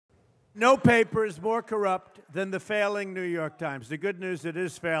No paper is more corrupt than the failing New York Times. The good news, it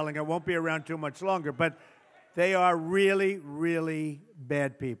is failing. It won't be around too much longer, but they are really, really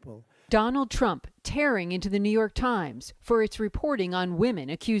bad people. Donald Trump tearing into the New York Times for its reporting on women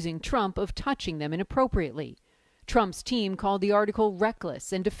accusing Trump of touching them inappropriately. Trump's team called the article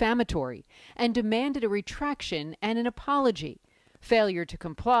reckless and defamatory and demanded a retraction and an apology. Failure to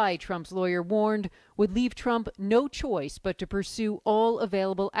comply, Trump's lawyer warned, would leave Trump no choice but to pursue all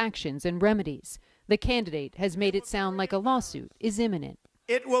available actions and remedies. The candidate has made it sound like a lawsuit is imminent.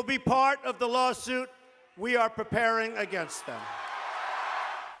 It will be part of the lawsuit we are preparing against them.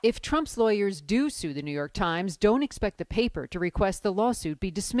 If Trump's lawyers do sue the New York Times, don't expect the paper to request the lawsuit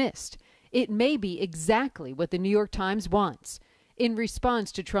be dismissed. It may be exactly what the New York Times wants. In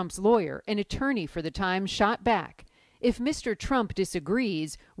response to Trump's lawyer, an attorney for the Times shot back. If Mr. Trump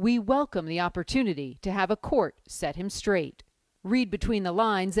disagrees, we welcome the opportunity to have a court set him straight. Read between the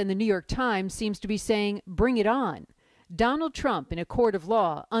lines, and the New York Times seems to be saying, bring it on. Donald Trump in a court of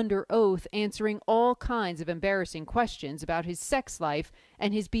law, under oath, answering all kinds of embarrassing questions about his sex life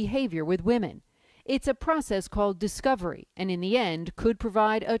and his behavior with women. It's a process called discovery, and in the end could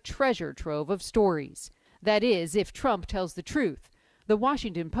provide a treasure trove of stories. That is, if Trump tells the truth. The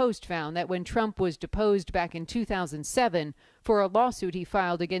Washington Post found that when Trump was deposed back in 2007 for a lawsuit he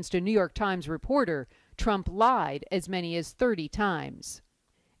filed against a New York Times reporter, Trump lied as many as 30 times.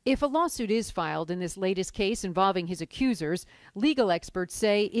 If a lawsuit is filed in this latest case involving his accusers, legal experts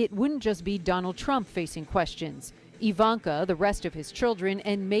say it wouldn't just be Donald Trump facing questions. Ivanka, the rest of his children,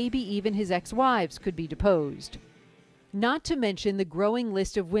 and maybe even his ex-wives could be deposed. Not to mention the growing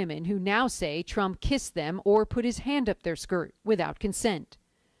list of women who now say Trump kissed them or put his hand up their skirt without consent.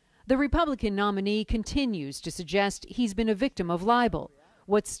 The Republican nominee continues to suggest he's been a victim of libel.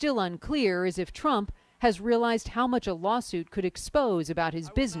 What's still unclear is if Trump has realized how much a lawsuit could expose about his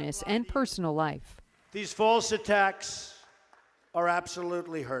business and personal life. These false attacks are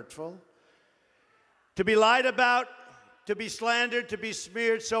absolutely hurtful. To be lied about, to be slandered, to be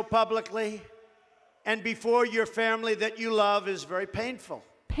smeared so publicly and before your family that you love is very painful.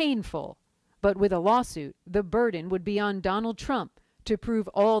 Painful. But with a lawsuit, the burden would be on Donald Trump to prove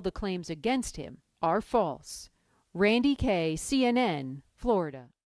all the claims against him are false. Randi Kaye, CNN, Florida.